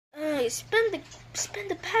spend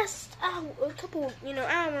the past hour, a couple,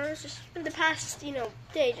 hours, just spend the past,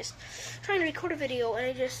 day just trying to record a video, and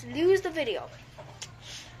I just lose the video,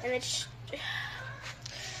 and it's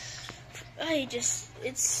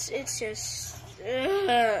just.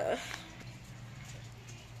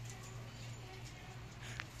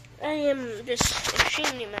 I am just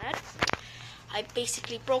extremely mad. I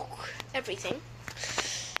basically broke everything.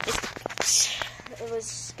 It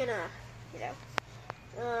was gonna,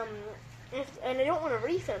 and I don't want to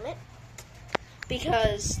refilm it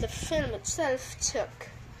because the film itself took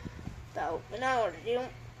about an hour to do.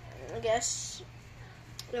 I guess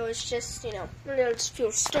it was just, a little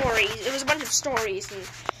few stories. It was a bunch of stories and,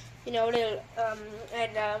 it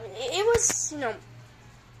was,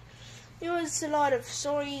 it was a lot of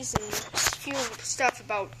stories and a few stuff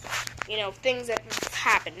about, things that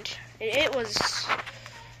happened. It was,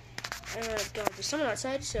 there's someone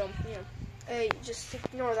outside, so, just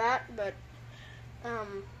ignore that, but,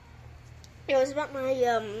 it was about my,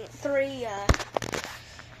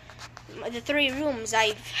 the 3 rooms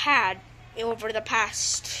I've had over the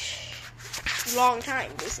past long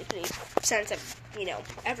time, basically, since I've,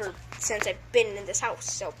 since I've been in this house,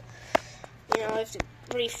 so, I have to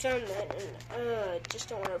refilm it, and, just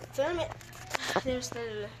don't want to film it. There's the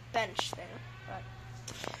little bench there, but,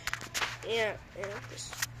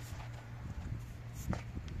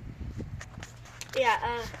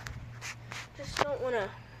 just don't want to,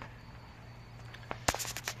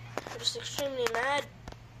 I'm just extremely mad,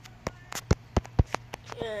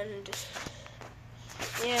 and,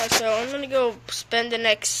 so I'm going to go spend the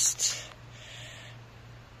next,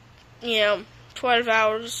 12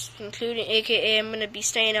 hours, including, aka I'm going to be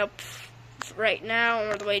staying up right now,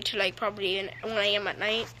 all the way to, probably 1 a.m. at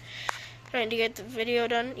night, trying to get the video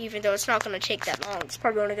done, even though it's not going to take that long. It's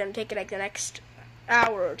probably only going to take, the next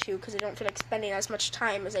hour or two, because I don't feel like spending as much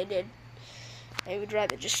time as I did. I would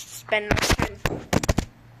rather just spend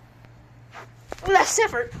less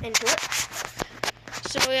effort into it.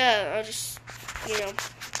 So, I'll just,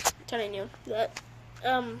 telling you that, I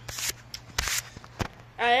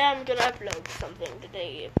am gonna upload something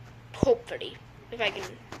today, hopefully, if I can,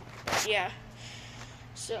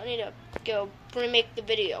 So I need to go remake the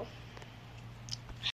video.